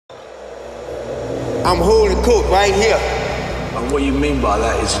I'm holding coke right here. And what you mean by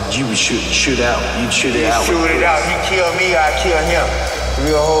that is you would shoot out. You'd shoot it out. Shoot it out. He kill me, I kill him.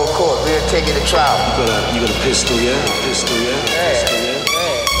 We'll hold court. We'll take it to trial. You got a pistol, yeah? Pistol, yeah? Yeah. Pistol, yeah?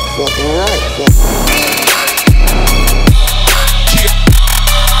 Yeah. Fucking right.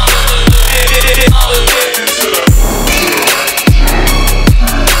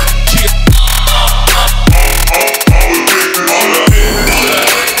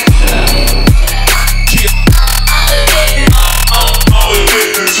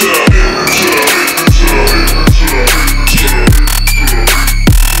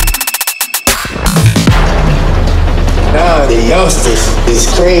 The youngsters is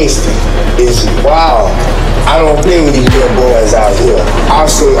crazy, it's wild. I don't play with these little boys out here.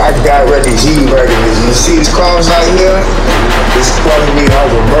 Also, I got refugee records. You see this cross right here? This cross me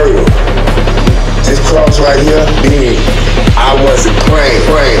off of murder. This cross right here, meaning I wasn't praying.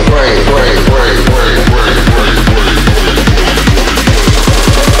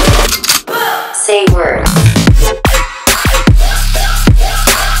 Say word.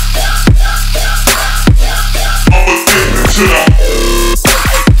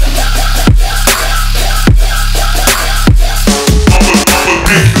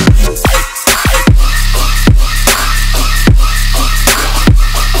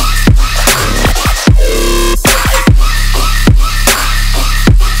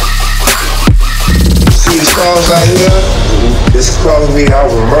 Cross right here, this cross mean I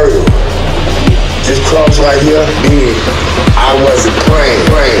was murdered. This cross right here mean I wasn't praying.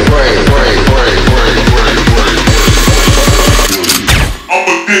 I'm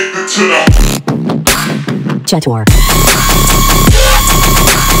addicted to the CHATOOR.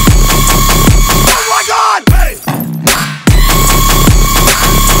 Oh my God! Hey!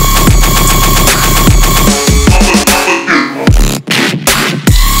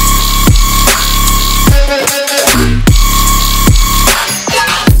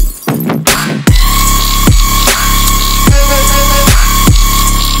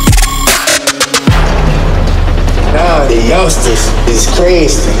 The youngsters is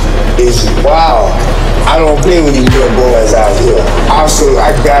crazy, it's wild. I don't play with these little boys out here. Also,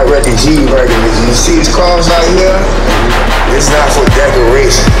 I got refugee records. You see this cross out here? It's not for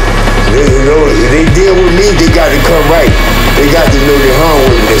decoration. If they deal with me, they got to come right. They got to know they hung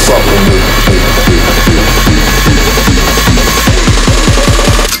with me, they fuck with me.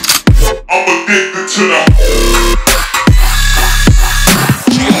 I'm addicted to the